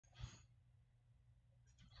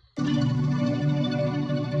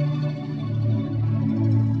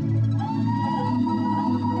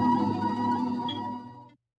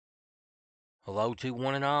Hello to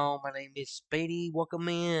one and all, my name is Speedy. Welcome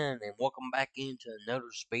in and welcome back into another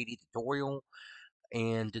Speedy tutorial.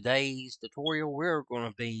 In today's tutorial, we're going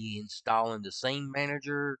to be installing the Scene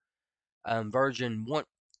Manager version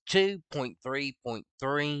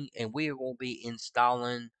 2.3.3, and we are going to be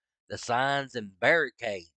installing the Signs and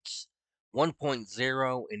Barricades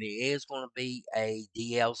 1.0, and it is going to be a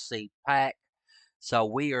DLC pack. So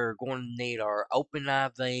we are going to need our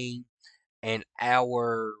OpenIV and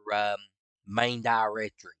our main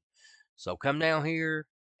directory. So come down here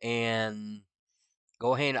and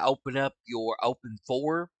go ahead and open up your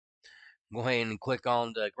Open4. Go ahead and click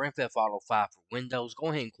on the Grand Theft Auto 5 for Windows. Go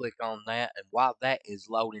ahead and click on that. And while that is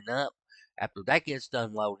loading up, after that gets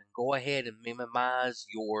done loading, go ahead and minimize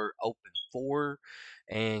your Open4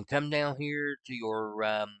 and come down here to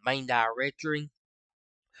your main directory.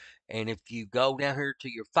 And if you go down here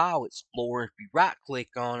to your File Explorer, if you right click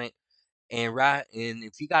on it, and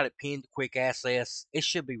if you got it pinned to quick access, it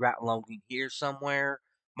should be right along in here somewhere.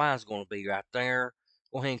 Mine's going to be right there.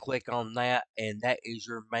 Go ahead and click on that, and that is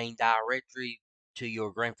your main directory to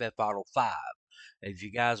your Grand Theft Auto 5. If you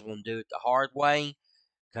guys want to do it the hard way,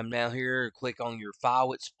 come down here, click on your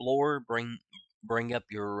File Explorer, bring up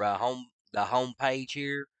your the home page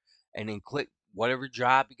here, and then click whatever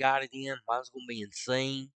drive you got it in. Mine's going to be in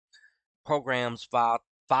Scene Programs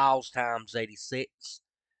Files times 86.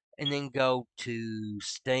 And then go to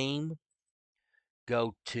Steam,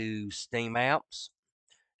 go to Steam Apps,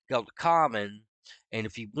 go to Common, and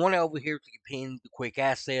if you want over here to pin the quick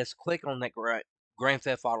access, click on that Grand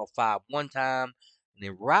Theft Auto 5 one time, and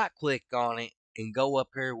then right click on it and go up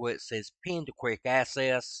here where it says pin to quick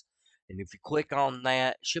access. And if you click on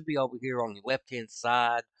that, it should be over here on the left hand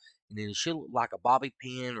side, and then it should look like a bobby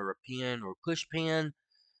pin or a push pin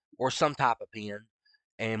or some type of pin.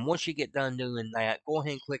 And once you get done doing that, go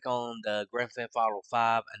ahead and click on the Grand Theft Auto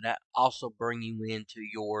 5, and that also bring you into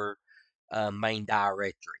your main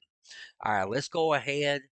directory. All right, let's go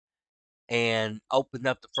ahead and open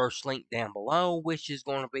up the first link down below, which is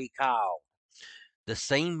going to be called the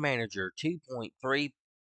Scene Manager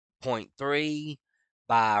 2.3.3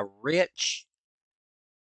 by Rich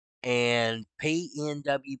and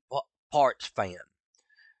PNW Parts Fan.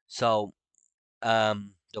 So,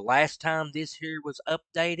 the last time this here was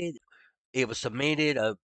updated, it was submitted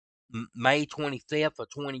May 25th of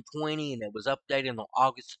 2020, and it was updated on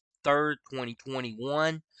August 3rd,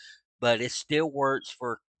 2021, but it still works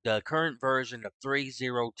for the current version of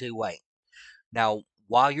 3028. Now,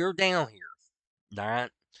 while you're down here,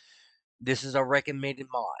 alright, this is a recommended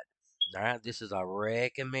mod. Alright, this is a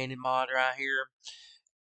recommended mod right here,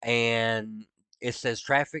 and it says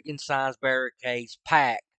Traffic and Signs Barricades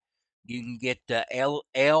Pack. You can get the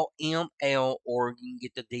LML or you can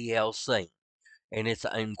get the DLC. And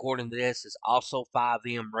according to this, it's also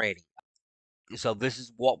 5M ready. So this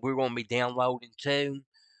is what we're going to be downloading too.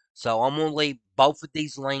 So I'm going to leave both of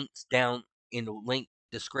these links down in the link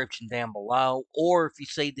description down below. Or if you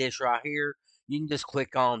see this right here, you can just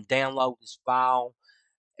click on download this file,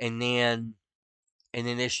 and then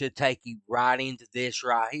it should take you right into this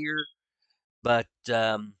right here. But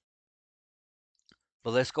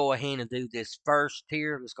let's go ahead and do this first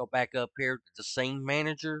here. Let's go back up here to the Scene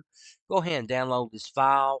Manager. Go ahead and download this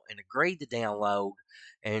file and agree to download.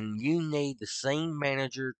 And you need the Scene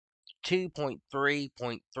Manager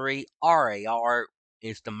 2.3.3 RAR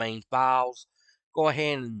is the main files. Go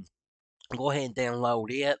ahead and download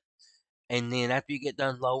it. And then after you get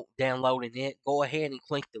done downloading it, go ahead and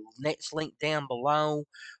click the next link down below,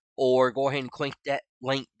 or go ahead and click that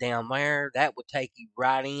link down there. That will take you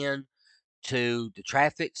right in to the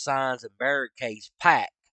Traffic-Signs-And-Barricades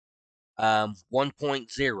pack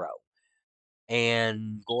 1.0.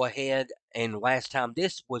 And go ahead, and the last time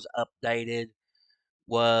this was updated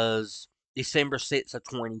was December 6th of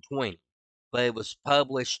 2020. But it was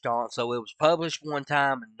published so it was published one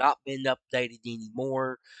time and not been updated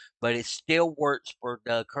anymore. But it still works for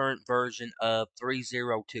the current version of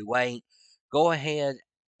 3028. Go ahead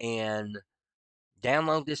and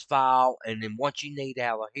download this file, and then what you need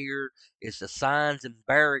out of here is the Signs and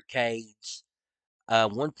Barricades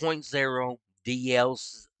 1.0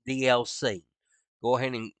 DLC. Go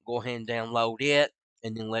ahead and download it,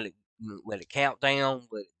 and then let it count down,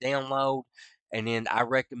 let it download, and then I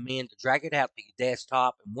recommend to drag it out to your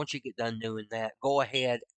desktop. And once you get done doing that, go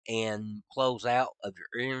ahead and close out of your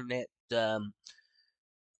internet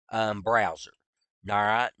browser. All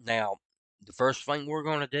right, now the first thing we're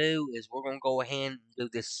going to do is we're going to go ahead and do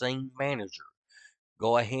this Scene Manager.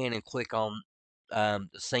 Go ahead and click on the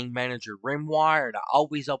Scene Manager RimWire, and I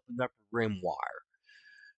always open up RimWire.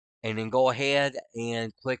 And then go ahead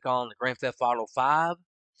and click on the Grand Theft Auto 5,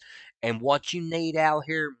 And what you need out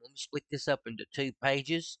here, let me split this up into 2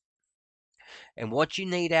 pages. And what you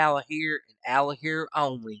need out of here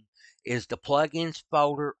only is the plugins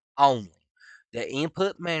folder only. The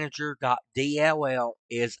input manager.dll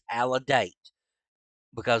is out of date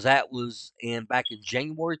because that was in back in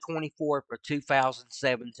January 24th of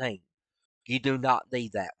 2017. You do not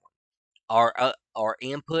need that one. Our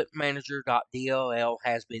input manager.dll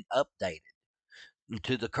has been updated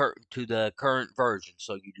to the current version.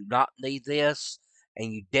 So you do not need this,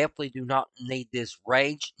 and you definitely do not need this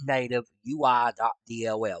Rage Native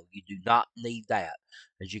UI.dll. You do not need that.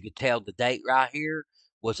 As you can tell, the date right here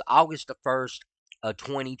was August the 1st of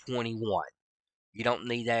 2021. You don't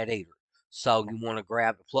need that either. So you want to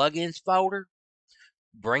grab the plugins folder,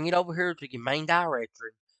 bring it over here to your main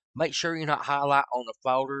directory. Make sure you're not highlight on the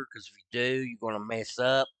folder, because if you do, you're going to mess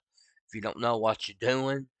up if you don't know what you're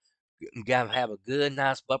doing. You gotta have a good,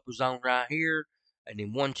 nice buffer zone right here. And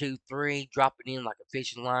then 1, 2, 3, drop it in like a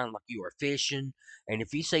fishing line, like you are fishing. And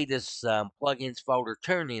if you see this plugins folder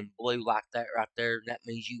turn in blue like that right there, that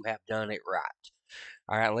means you have done it right.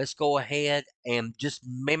 All right, let's go ahead and just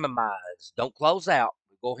minimize. Don't close out.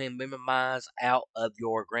 Go ahead and minimize out of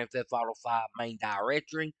your Grand Theft Auto 5 main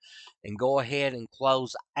directory, and go ahead and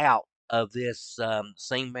close out of this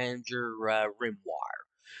Scene Manager RimWire.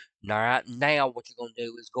 Alright, now what you're going to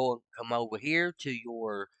do is go and come over here to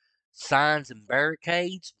your Signs and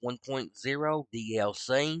Barricades 1.0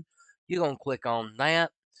 DLC. You're going to click on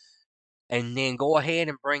that, and then go ahead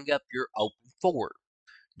and bring up your open for.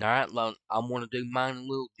 Alright, I'm going to do mine a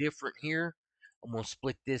little different here. I'm going to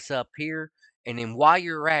split this up here, and then while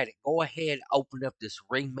you're at it, go ahead and open up this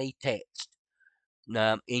Read Me text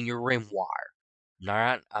in your RimWire.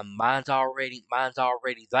 Alright, mine's already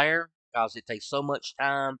there because it takes so much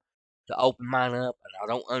time to open mine up, and I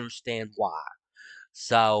don't understand why.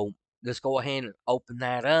 So let's go ahead and open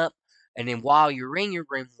that up, and then while you're in your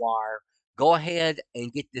RimWire, go ahead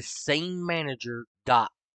and get the Scene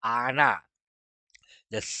Manager.ini.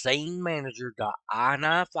 The Scene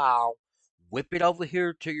Manager.ini file. Whip it over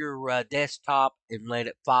here to your desktop and let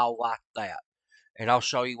it file like that. And I'll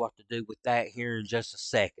show you what to do with that here in just a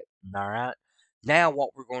second. All right. Now what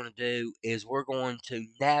we're going to do is we're going to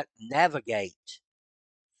navigate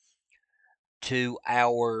to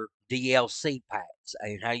our DLC packs.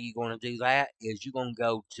 And how you're going to do that is you're going to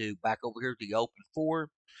go to back over here to the open for,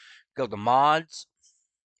 go to mods,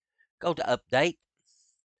 go to update,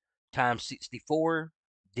 times 64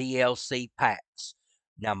 DLC packs.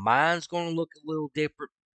 Now mine's going to look a little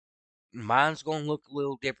different. Mine's going to look a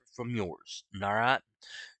little different from yours. All right.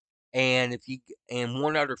 And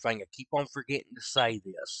one other thing, I keep on forgetting to say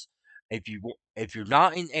this. If you're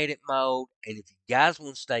not in edit mode, and if you guys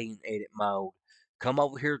want to stay in edit mode, come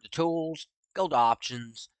over here to tools, go to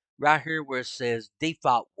options, right here where it says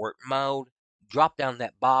default work mode, drop down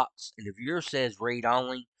that box, and if yours says read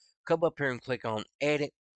only, come up here and click on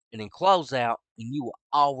edit, and then close out, and you will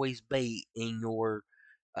always be in your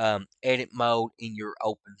edit mode in your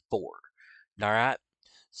open for. All right.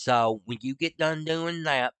 So when you get done doing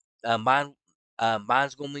that,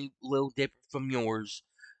 mine's gonna be a little different from yours.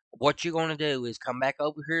 What you're gonna do is come back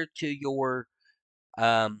over here to your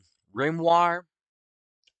RimWire,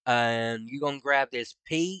 and you're gonna grab this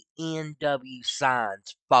PNW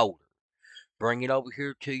signs folder. Bring it over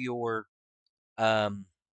here to your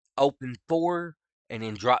open for, and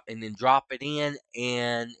then drop it in,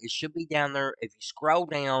 and it should be down there. If you scroll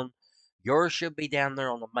down, yours should be down there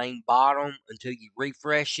on the main bottom until you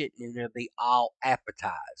refresh it, and it'll be all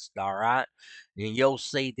appetized. All right, and you'll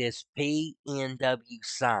see this PNW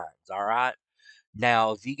signs. All right.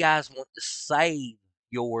 Now, if you guys want to save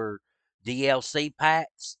your DLC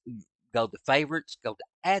packs, go to favorites, go to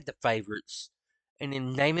add the favorites, and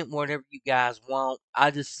then name it whatever you guys want.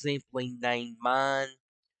 I just simply name mine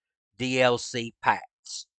DLC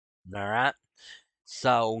packs. All right.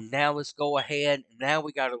 So now let's go ahead. Now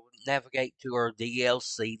we got to navigate to our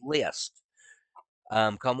DLC list.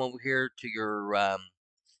 Come over here to your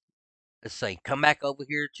let's see. Come back over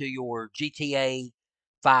here to your GTA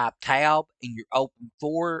 5 tab in your open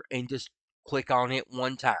for, and just click on it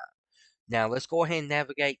one time. Now let's go ahead and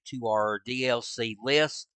navigate to our DLC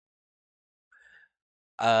list.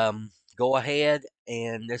 Go ahead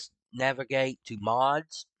and let's navigate to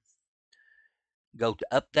mods. Go to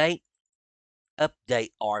update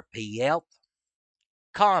RPF,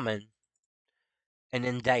 common, and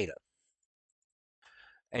then data.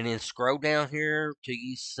 And then scroll down here till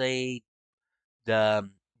you see the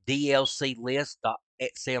DLC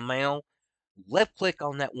list.xml. Left click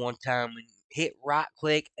on that one time and hit right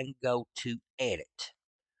click and go to edit.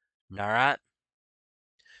 Alright.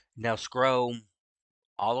 Now scroll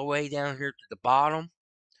all the way down here to the bottom.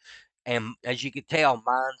 And as you can tell,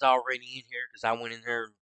 mine's already in here because I went in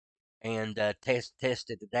here and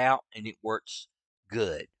tested it out, and it works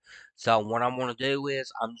good. So what I'm going to do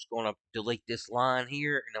is I'm just going to delete this line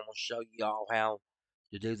here, and I'm going to show you all how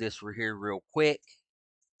to do this here real quick.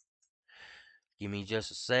 Give me just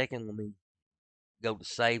a second. Let me go to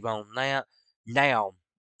save on that. Now,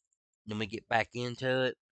 let me get back into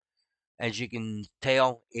it. As you can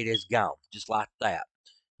tell, it is gone, just like that.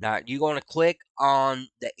 Now, you're going to click on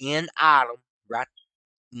the end item, right?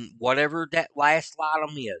 Whatever that last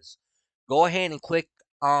item is. Go ahead and click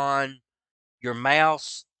on your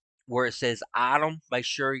mouse where it says item. Make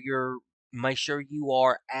sure you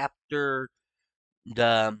are after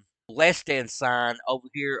the less than sign over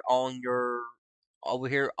here on your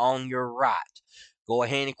right. Go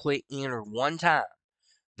ahead and click enter one time.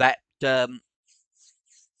 That the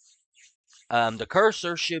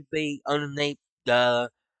cursor should be underneath the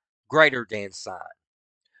greater than sign.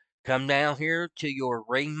 Come down here to your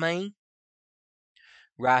rename,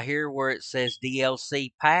 right here where it says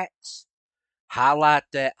DLC packs. Highlight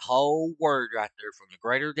that whole word right there from the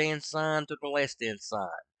greater than sign to the less than sign.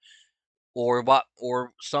 Or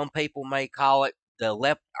some people may call it the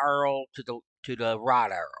left arrow to the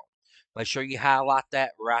right arrow. Make sure you highlight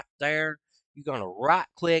that right there. You're going to right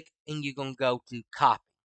click and you're going to go to copy.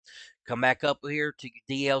 Come back up here to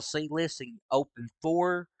your DLC list and open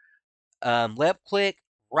for left click,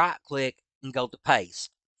 right click, and go to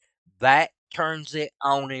paste. That turns it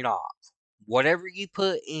on and off. Whatever you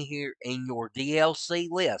put in here in your DLC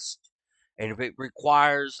list, and if it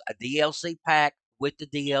requires a DLC pack with the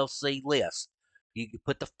DLC list, you can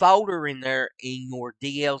put the folder in there in your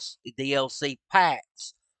DLC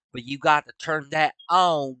packs, but you got to turn that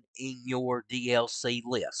on in your DLC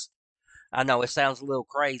list. I know it sounds a little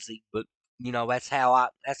crazy, but that's how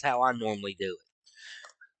I normally do it.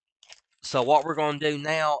 So what we're going to do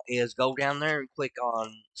now is go down there and click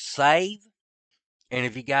on save. And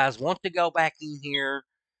if you guys want to go back in here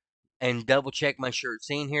and double check, make sure it's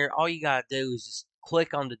in here, all you got to do is just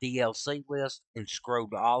click on the DLC list and scroll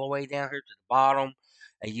all the way down here to the bottom,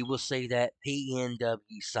 and you will see that PNW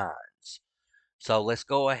signs. So let's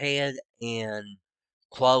go ahead and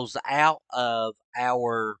close out of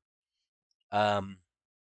our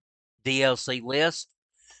DLC list.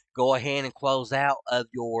 Go ahead and close out of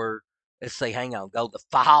your, let's see, hang on, go to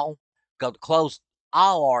file, go to close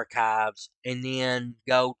all archives, and then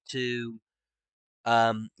go to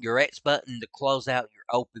your X button to close out your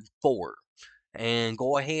open for. And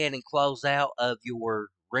go ahead and close out of your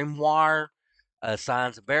rimwire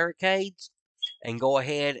signs and barricades, and go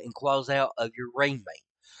ahead and close out of your remake.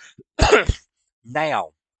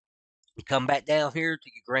 Now, come back down here to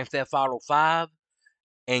your Grand Theft Auto 5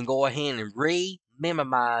 and go ahead and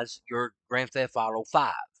re-minimize your Grand Theft Auto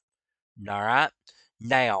 5. Alright?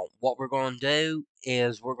 Now, what we're going to do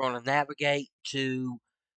is we're going to navigate to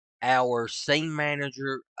our scene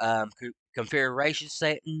manager configuration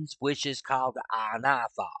settings, which is called the INI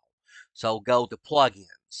file. So go to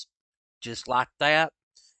plugins, just like that,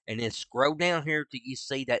 and then scroll down here till you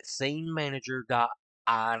see that scene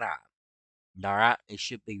manager.ini. Alright, it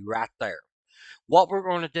should be right there. What we're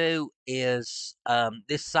going to do is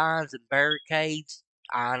this signs and barricades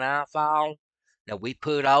INI file that we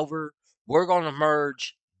put over, we're going to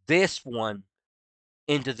merge this one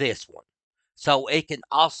into this one. So it can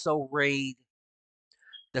also read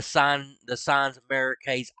the signs and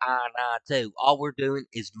barricades INI too. All we're doing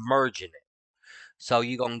is merging it. So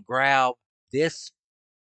you're going to grab this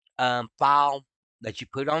file that you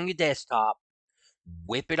put on your desktop,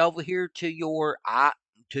 whip it over here to your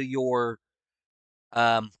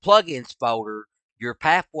plugins folder. Your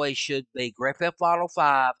pathway should be Grand Theft Auto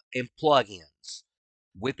 5 and plugins.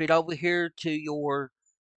 Whip it over here to your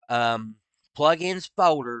plugins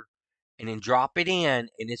folder, and then drop it in,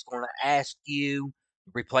 and it's going to ask you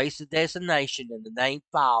to replace the destination and the name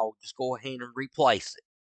file. Just go ahead and replace it.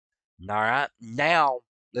 All right, now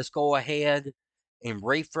let's go ahead and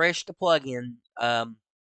refresh the plugin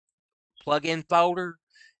folder,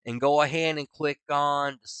 and go ahead and click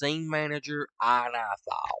on the scene manager INI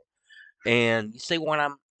file. And you see what I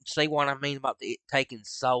mean about it taking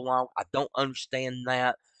so long? I don't understand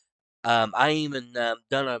that. I even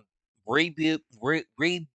done a reboot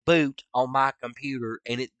on my computer,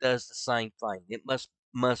 and it does the same thing. It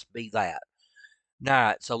must be that. All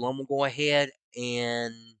right, so I'm gonna go ahead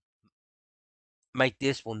and make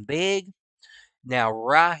this one big. Now,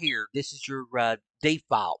 right here, this is your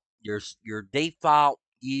default. Your default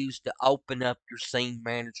used to open up your scene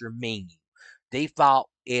manager menu. Default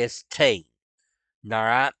is T. All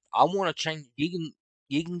right, I want to change.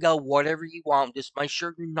 you can go whatever you want. Just make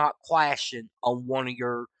sure you're not clashing on one of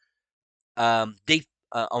your on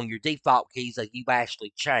your default keys that you've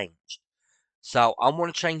actually changed. So I'm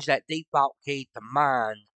going to change that default key to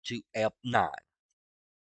mine to F9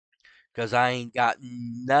 because I ain't got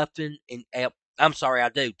nothing in F. I'm sorry, I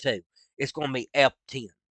do too. It's going to be F10.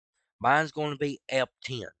 Mine's going to be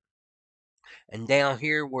F10. And down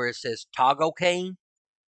here where it says toggle key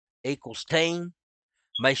equals team,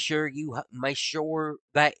 make sure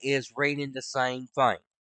that is reading the same thing.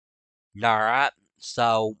 All right.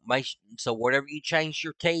 So whatever you change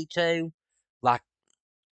your key to, like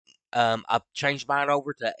I've changed mine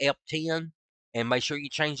over to F10, and make sure you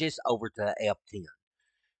change this over to F10.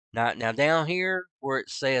 Now down here where it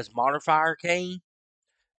says modifier key,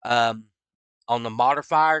 on the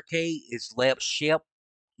modifier key it's left shift,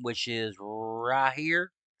 which is right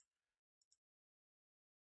here.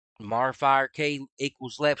 Modifier key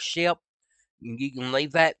equals left shift. You can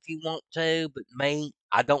leave that if you want to, but me,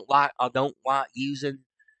 I don't like using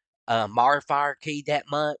modifier key that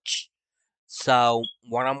much. So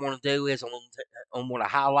what I'm going to do is I'm going to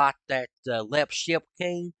highlight that left shift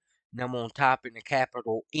key, and I'm going to type in the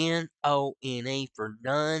capital NONE for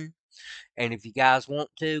none. And if you guys want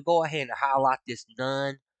to, go ahead and highlight this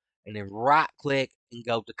none, and then right click and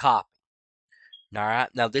go to copy. All right.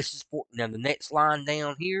 Now the next line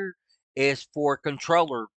down here is for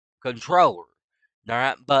controller. All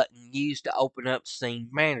right. Button used to open up Scene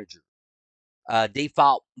Manager.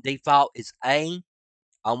 Default is A.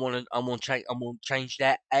 I'm gonna change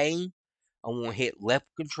that A. I'm gonna hit left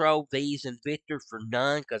control V's and Victor for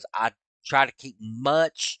none because I try to keep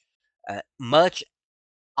much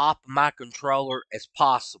off my controller as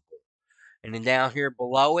possible. And then down here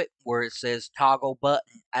below it where it says toggle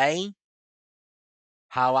button A,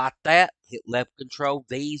 highlight that, hit left control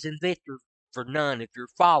V's and Victor for none if you're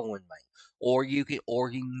following me. Or you can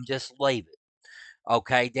just leave it.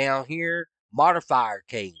 Okay, down here, modifier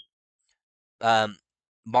key.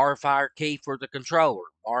 Modifier key for the controller.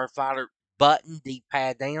 Modifier button,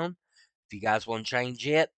 D-pad down. If you guys want to change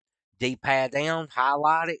it, D-pad down,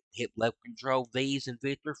 highlight it, hit left control V's and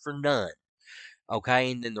Victor for none.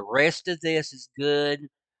 Okay, and then the rest of this is good.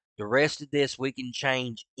 The rest of this we can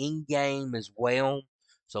change in-game as well.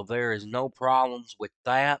 So there is no problems with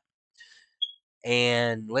that.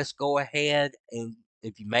 And let's go ahead and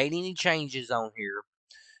if you made any changes on here,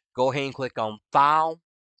 go ahead and click on File,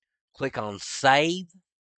 click on Save,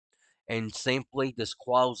 and simply just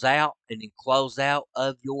close out and then close out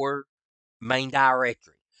of your main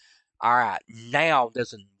directory. All right, now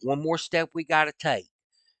there's one more step we got to take.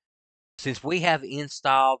 Since we have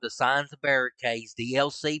installed the Signs and Barricades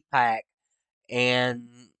DLC pack and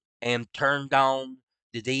turned on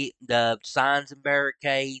the Signs and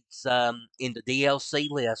Barricades in the DLC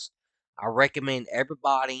list, I recommend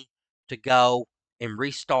everybody to go and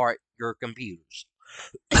restart your computers.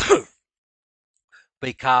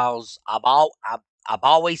 Because I've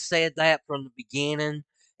always said that from the beginning.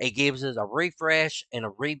 It gives us a refresh and a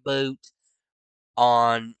reboot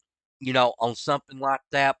on on something like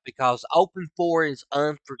that because Open4 is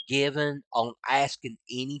unforgiving on asking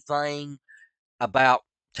anything about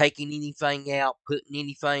taking anything out, putting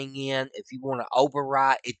anything in. If you want to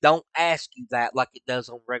overwrite, it don't ask you that like it does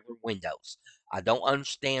on regular Windows. I don't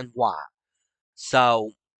understand why.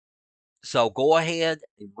 So go ahead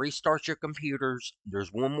and restart your computers.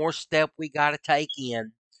 There's one more step we got to take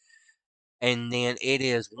in, and then it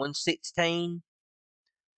is 1:16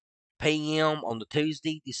 p.m. on the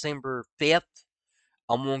Tuesday, December 5th.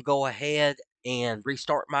 I'm going to go ahead and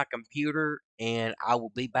restart my computer, and I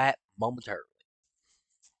will be back momentarily.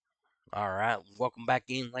 All right, welcome back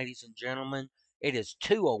in, ladies and gentlemen. It is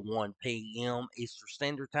 2:01 p.m. Eastern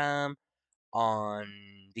Standard Time on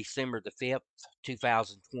December the 5th,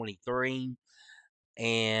 2023,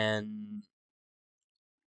 and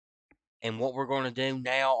what we're going to do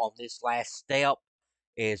now on this last step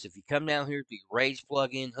is if you come down here to your Rage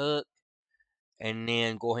plugin hook and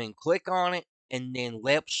then go ahead and click on it and then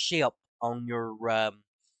left shift on your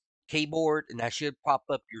keyboard and that should pop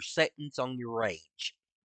up your settings on your Rage.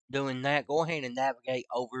 Doing that, go ahead and navigate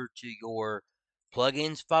over to your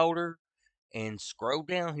plugins folder and scroll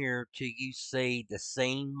down here till you see the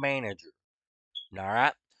Scene Manager. All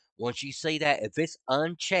right. Once you see that, if it's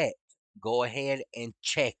unchecked, go ahead and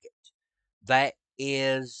check it. That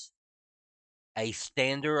is a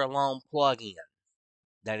standalone plugin.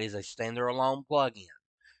 That is a standalone plugin.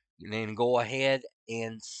 And then go ahead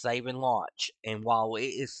and save and launch. And while it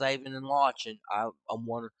is saving and launching, I'm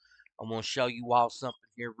gonna show you all something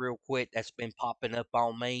here real quick that's been popping up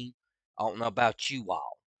on me. I don't know about you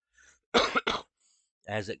all.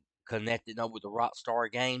 As it connected up with the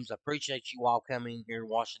Rockstar Games. I appreciate you all coming here and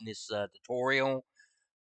watching this tutorial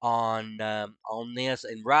on this.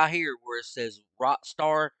 And right here where it says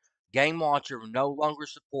Rockstar Game Launcher will no longer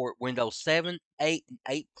support Windows 7, 8, and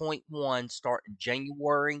 8.1 starting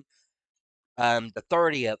January the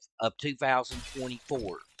 30th of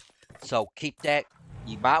 2024. So keep that.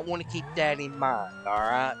 You might want to keep that in mind. All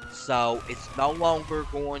right. So it's no longer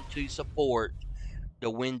going to support the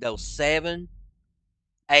Windows 7,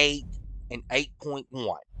 8, and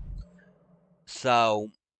 8.1. So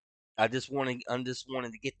I'm just wanting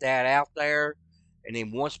to get that out there. And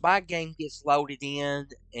then once my game gets loaded in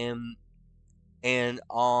and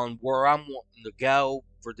on where I'm wanting to go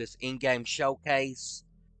for this in-game showcase,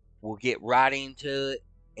 we'll get right into it.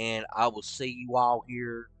 And I will see you all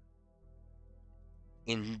here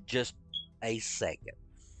in just a second.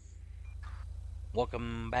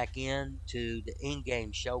 Welcome back in to the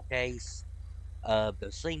in-game showcase of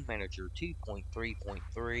the Scene Manager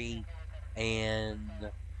 2.3.3 and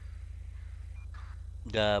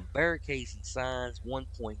the Barricades and Signs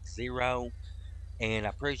 1.0. And I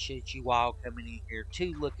appreciate you all coming in here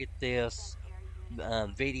to look at this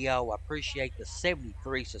video. I appreciate the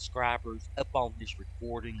 73 subscribers up on this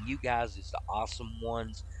recording. You guys is the awesome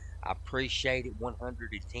ones. I appreciate it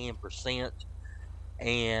 110%.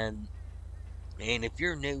 And if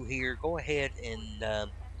you're new here, go ahead and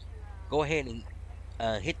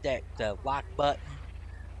hit that like button.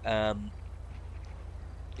 Um,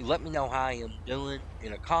 Let me know how I am doing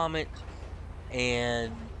in a comment.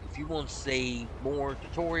 And if you want to see more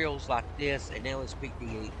tutorials like this and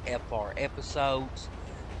LSPDFR episodes,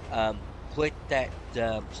 click that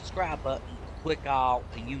subscribe button, click all,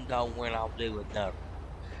 and you know when I'll do another one.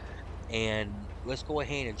 And let's go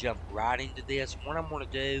ahead and jump right into this. What I'm going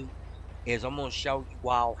to do is I'm going to show you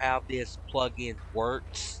all how this plugin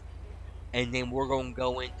works, and then we're going to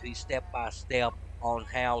go into step by step on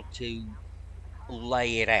how to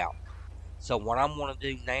lay it out. So what I'm going to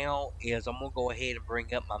do now is I'm going to go ahead and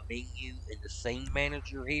bring up my menu in the Scene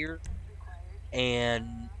Manager here,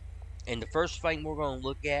 and the first thing we're going to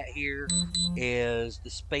look at here is the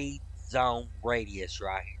speed zone radius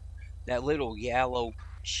right here. That little yellow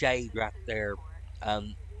shade right there,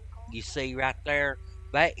 you see right there,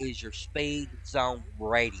 that is your speed zone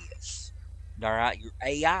radius. All right, your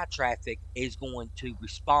AI traffic is going to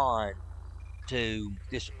respond to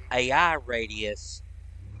this AI radius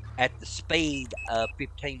at the speed of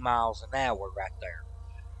 15 miles an hour right there.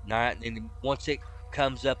 All right, and then once it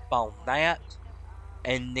comes up on that,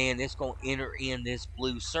 and then it's going to enter in this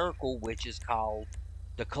blue circle, which is called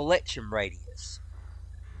the collection radius.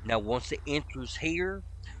 Now, once it enters here,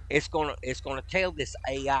 it's gonna tell this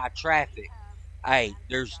AI traffic, hey,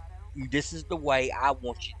 this is the way I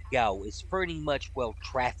want you to go. It's pretty much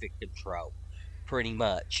traffic control, pretty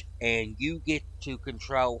much, and you get to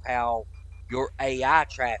control how your AI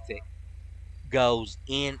traffic goes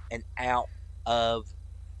in and out of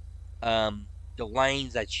um, the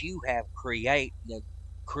lanes that you have created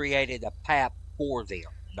a path for them.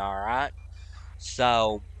 All right.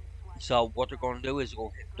 So what they're going to do is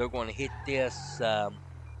they're going to hit this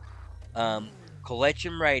um,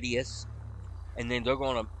 collection radius, and then they're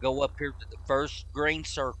going to go up here to the first green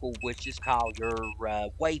circle, which is called your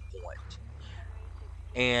waypoint,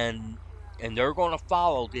 and they're going to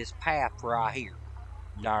follow this path right here.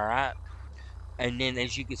 All right. And then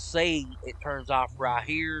as you can see, it turns off right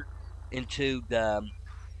here into the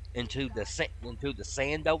into the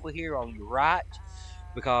sand over here on your right,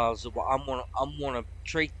 because I'm gonna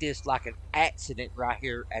treat this like an accident right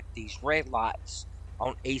here at these red lights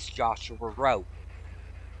on East Joshua Road.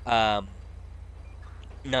 Um,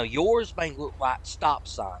 Now yours may look like stop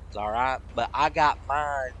signs, all right, but I got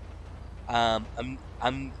mine. I'm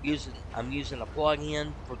using a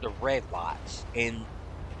plug-in for the red lights in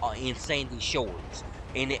Sandy Shores,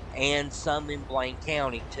 and some in Blaine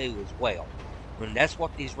County too as well. And that's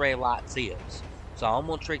what these red lights is. So I'm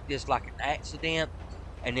gonna treat this like an accident,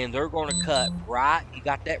 and then they're gonna cut right. You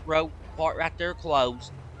got that road part right there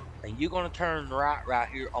closed, and you're gonna turn right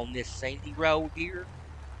here on this Sandy Road here,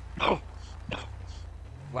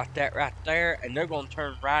 like that right there, and they're gonna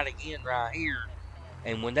turn right again right here.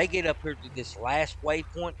 And when they get up here to this last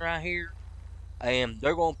waypoint right here,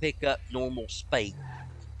 they're gonna pick up normal speed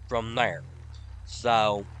from there.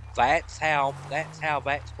 So that's how that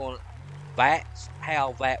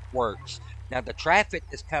works. Now the traffic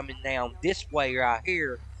that's coming down this way right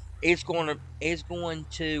here is going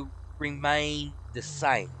to remain the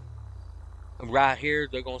same. Right here,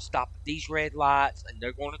 they're going to stop at these red lights and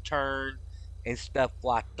they're going to turn and stuff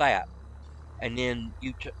like that. And then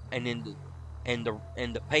and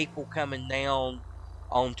the people coming down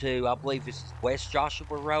onto, I believe this is West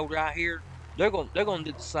Joshua Road right here. They're gonna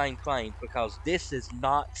do the same thing because this is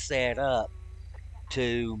not set up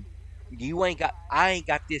to. I ain't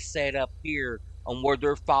got this set up here on where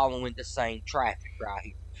they're following the same traffic right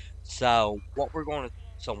here. So what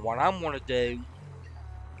I'm gonna do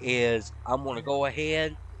is I'm gonna go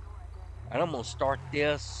ahead and I'm gonna start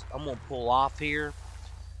this. I'm gonna pull off here,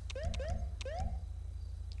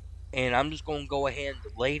 and I'm just gonna go ahead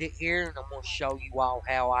and delete it here, and I'm gonna show you all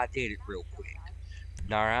how I did it real quick.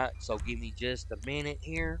 All right, so give me just a minute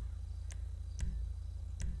here.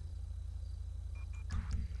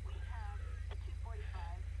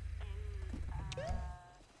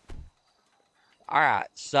 All right,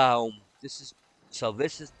 so this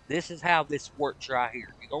is how this works right here.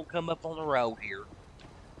 You're gonna come up on the road here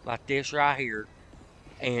like this right here,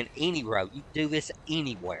 and any road you can do this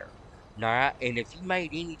anywhere. All right, and if you made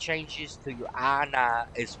any changes to your I9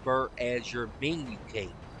 as far as your menu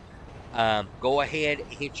key, go ahead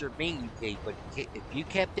and hit your menu key. But if you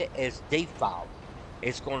kept it as default,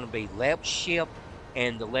 it's going to be left shift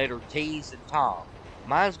and the letter T's and Tom.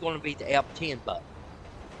 Mine's going to be the F10 button.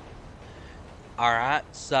 All right,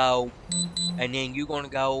 so and then you're going to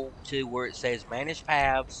go to where it says manage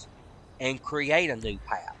paths and create a new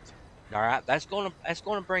path. All right, that's going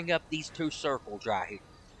to bring up these two circles right here.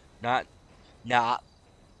 Not now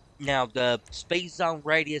now the speed zone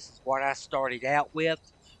radius is what I started out with.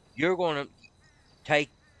 You're going to take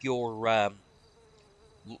your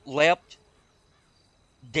left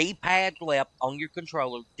D-pad left on your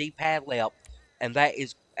controller, D-pad left, and that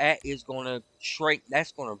is going to shrink.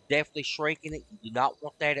 That's going to definitely shrink in it. You do not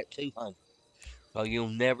want that at 200, so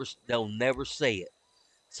they'll never see it.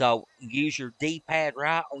 So use your D-pad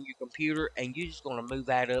right on your computer, and you're just going to move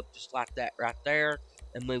that up just like that right there,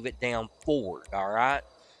 and move it down forward. All right,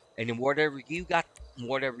 and then whatever you got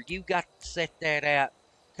set that at,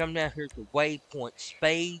 come down here to waypoint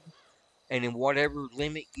speed. And then whatever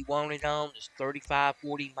limit you want it on is 35,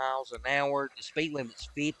 40 miles an hour. The speed limit's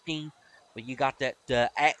 50, but you got that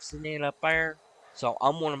accident up there. So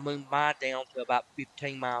I'm going to move mine down to about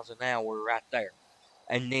 15 miles an hour right there.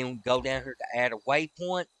 And then go down here to add a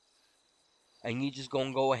waypoint. And you're just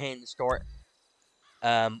going to go ahead and start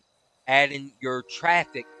um, adding your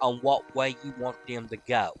traffic on what way you want them to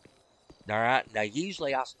go. All right. Now,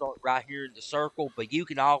 usually I start right here in the circle, but you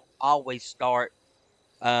can always start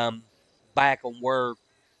um, back on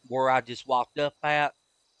where I just walked up at,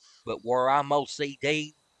 but where I'm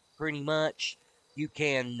OCD pretty much, you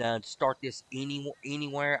can start this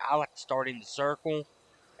anywhere. I like to start in the circle,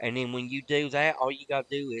 and then when you do that, all you gotta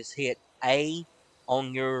do is hit A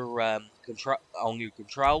on your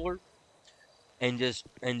controller, and just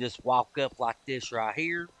walk up like this right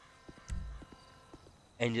here,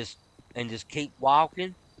 and just keep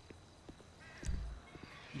walking.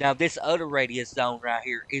 Now this other radius zone right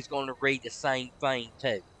here is going to read the same thing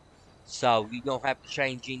too. So you don't have to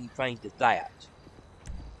change anything to that.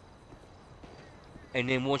 And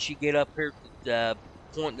then once you get up here to the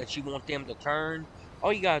point that you want them to turn,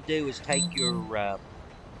 all you gotta do is take your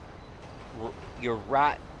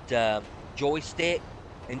right joystick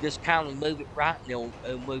and just kindly move it right, and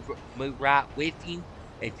it'll move right with you.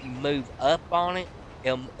 If you move up on it,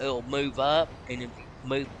 it'll move up, and if you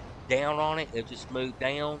move down on it, it'll just move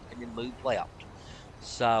down and then move left.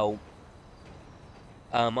 So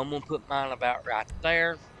I'm gonna put mine about right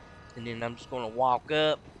there, and then I'm just gonna walk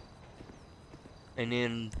up and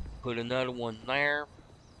then put another one there,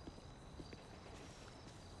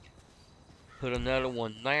 put another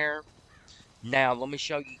one there. Now let me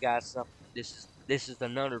show you guys something. This is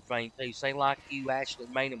another thing too. Say like you actually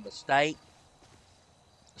made a mistake.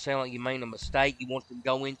 Say like you made a mistake. You want them to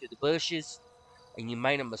go into the bushes, and you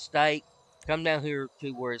made a mistake. Come down here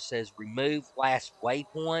to where it says remove last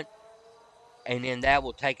waypoint, and then that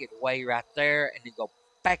will take it away right there, and then go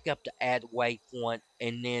back up to add waypoint,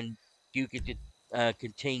 and then you can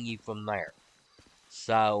continue from there.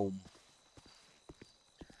 So,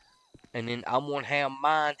 and then I'm gonna have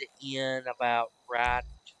mine to end about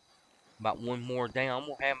one more down. I'm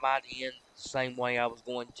gonna have mine to end the same way I was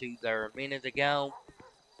going to there a minute ago,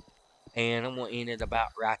 and I'm gonna end it about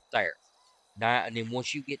right there. Now, and then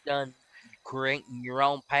once you get done creating your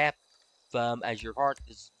own path, as your heart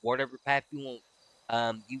is whatever path you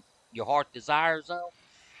want, your heart desires on,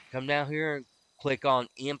 come down here and click on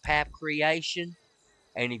end path creation,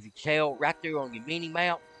 and if you tell right there on your mini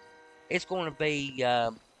map, it's going to be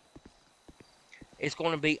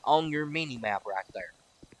on your mini map right there.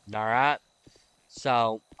 All right.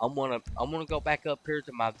 So I'm gonna go back up here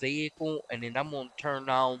to my vehicle, and then I'm gonna turn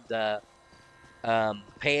on the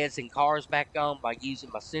pads and cars back on by using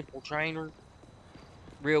my simple trainer.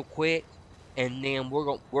 real quick, and then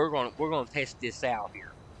we're gonna test this out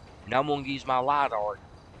here. And I'm gonna use my Lidar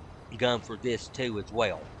gun for this too as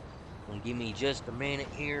well. Give me just a minute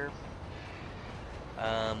here.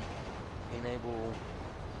 Enable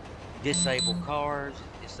disable cars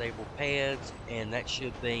and disable pads, and that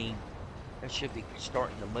should be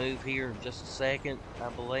starting to move here in just a second, I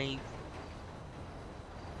believe.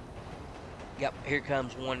 Yep, here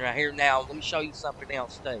comes one right here. Now let me show you something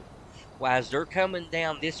else too. Well, as they're coming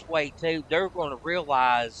down this way too, they're going to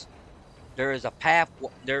realize there is a path.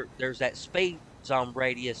 There's that speed zone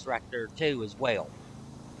radius right there too as well.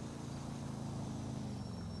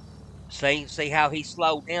 See how he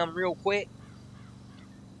slowed down real quick?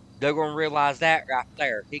 They're going to realize that right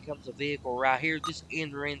there. Here comes a vehicle right here, just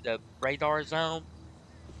entering the radar zone,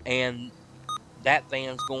 and that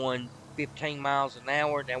van's going 15 miles an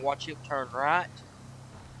hour. Now watch him turn right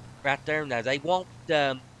there. Now they won't.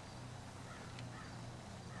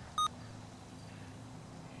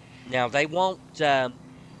 Now they won't go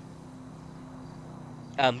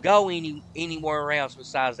anywhere else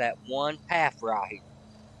besides that one path right here.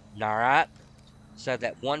 All right. So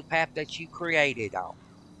that one path that you created on.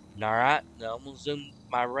 All right. Now I'm gonna zoom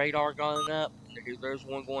my radar gun up. There's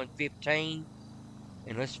one going 15,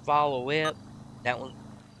 and let's follow it. That one,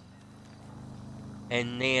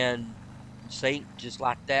 and then see, just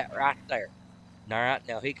like that right there. All right.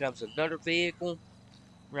 Now here comes another vehicle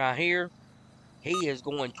right here. He is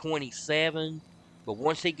going 27, but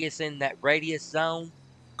once he gets in that radius zone,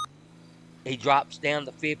 he drops down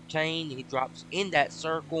to 15. He drops in that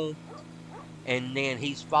circle, and then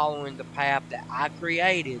he's following the path that I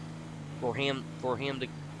created for him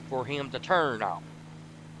to turn on.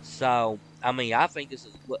 So I mean, I think this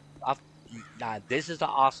is this is an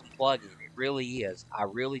awesome plugin. It really is. I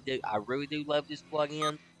really do love this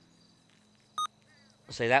plugin.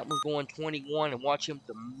 See, that one's going 21, and watch him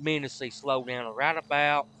tremendously slow down right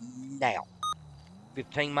about now,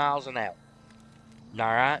 15 miles an hour. All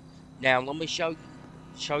right. Now let me show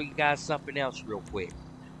you guys something else real quick.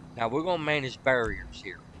 Now we're gonna manage barriers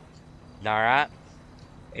here. All right.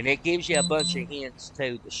 And it gives you a bunch of hints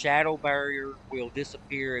too. The shadow barrier will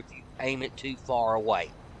disappear if you aim it too far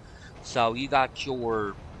away. So you got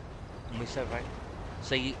your, let me say right.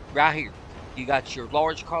 See right here, you got your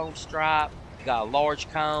large cone stripe. You got a large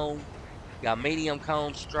cone. You got a medium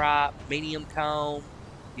cone stripe, medium cone.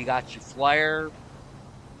 You got your flare.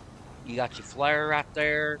 You got your flare right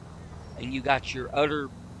there, and you got your other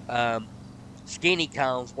skinny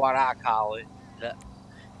cones, what I call it.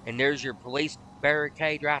 And there's your police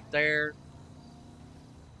barricade right there.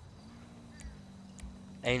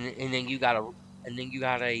 And then you got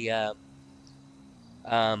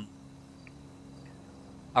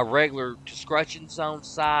a regular construction zone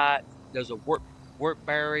site. There's a work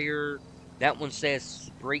barrier. That one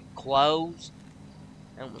says street closed.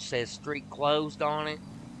 That one says street closed on it.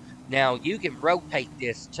 Now you can rotate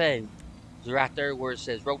this too. So right there where it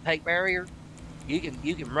says rotate barrier, you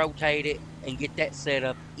can rotate it and get that set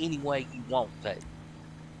up any way you want to.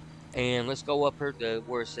 And let's go up here to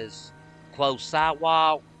where it says closed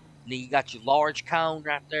sidewalk. And then you got your large cone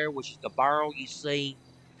right there, which is the barrel you see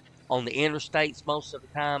on the interstates most of the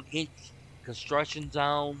time, in construction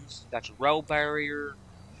zones. Got your road barrier.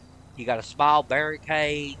 You got a small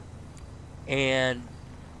barricade, and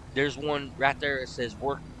there's one right there that says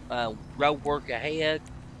road work ahead,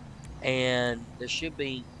 and there should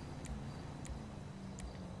be.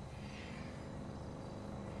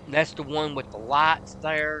 That's the one with the lights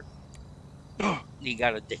there. You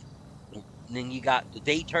got then you got the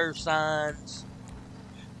detour signs.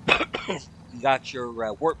 You got your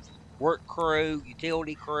work crew,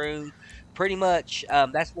 utility crew. Pretty much,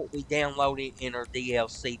 that's what we downloaded in our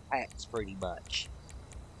DLC packs. Pretty much,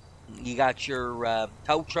 you got your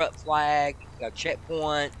tow truck flag. You got a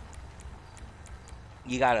checkpoint.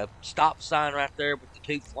 You got a stop sign right there with the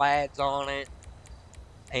two flags on it.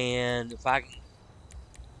 And if I can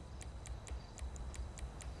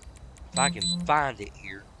find it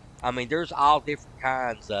here, I mean, there's all different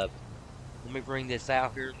kinds of it. Let me bring this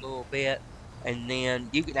out here a little bit, and then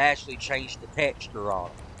you can actually change the texture on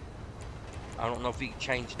them. I don't know if you can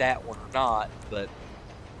change that one or not, but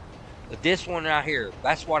this one right here,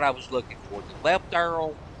 that's what I was looking for. The left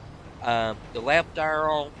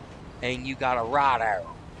arrow, and you got a right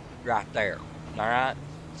arrow right there. All right.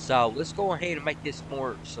 So let's go ahead and make this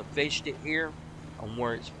more sophisticated here on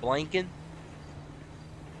where it's blinking.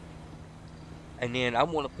 And then I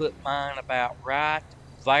want to put mine about right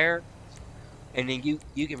there. And then you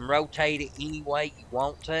can rotate it any way you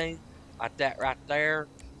want to, like that right there,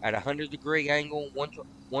 at a 100-degree angle,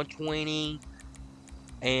 120,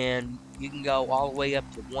 and you can go all the way up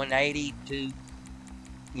to 180 to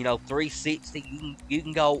 360. You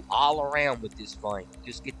can go all around with this thing.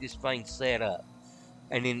 Just get this thing set up,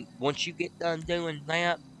 and then once you get done doing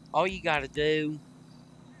that, all you got to do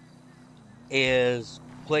is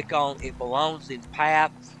click on it belongs in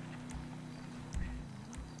path.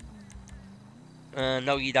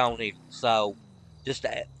 No, you don't either. So just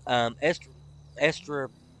extra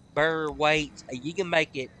barrier weights. You can make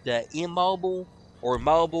it immobile or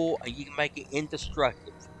mobile, and you can make it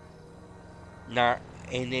indestructible. Now,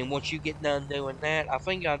 and then once you get done doing that, I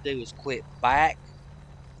think I'll do is click back.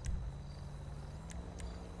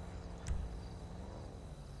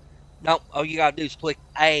 No, all you gotta do is click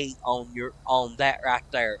A on that right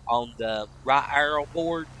there on the right arrow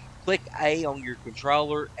board. Click A on your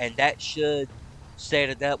controller, and that should set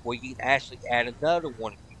it up where you can actually add another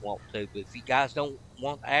one if you want to. But if you guys don't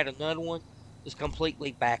want to add another one, just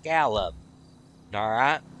completely back out of it. All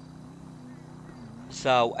right.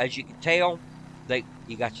 So as you can tell,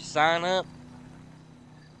 you got your sign up,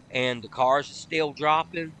 and the cars are still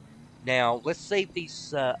dropping. Now let's see if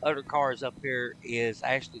these other cars up here is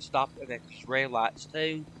actually stopping at these red lights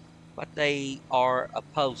too, but they are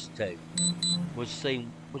opposed to. We'll see.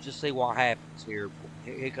 We'll just see what happens here.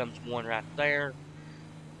 Here comes one right there.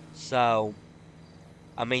 So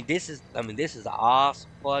this is an awesome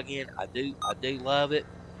plugin. I do love it,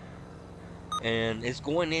 and it's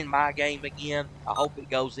going in my game again. I hope it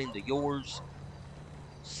goes into yours.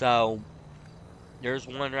 So there's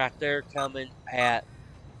one right there coming at,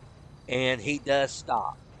 and he does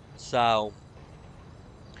stop. So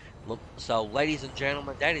ladies and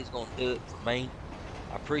gentlemen, that is going to do it for me.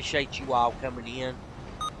 I appreciate you all coming in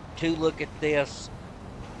to look at this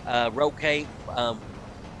rotate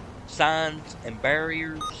signs and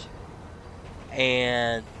barriers,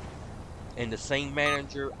 and in the scene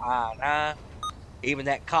manager, eye and eye, even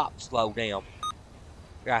that cop slowed down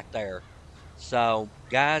right there. So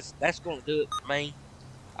guys, that's going to do it for me.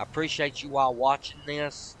 I appreciate you all watching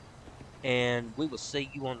this, and we will see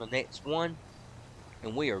you on the next one.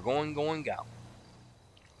 And we are going, go.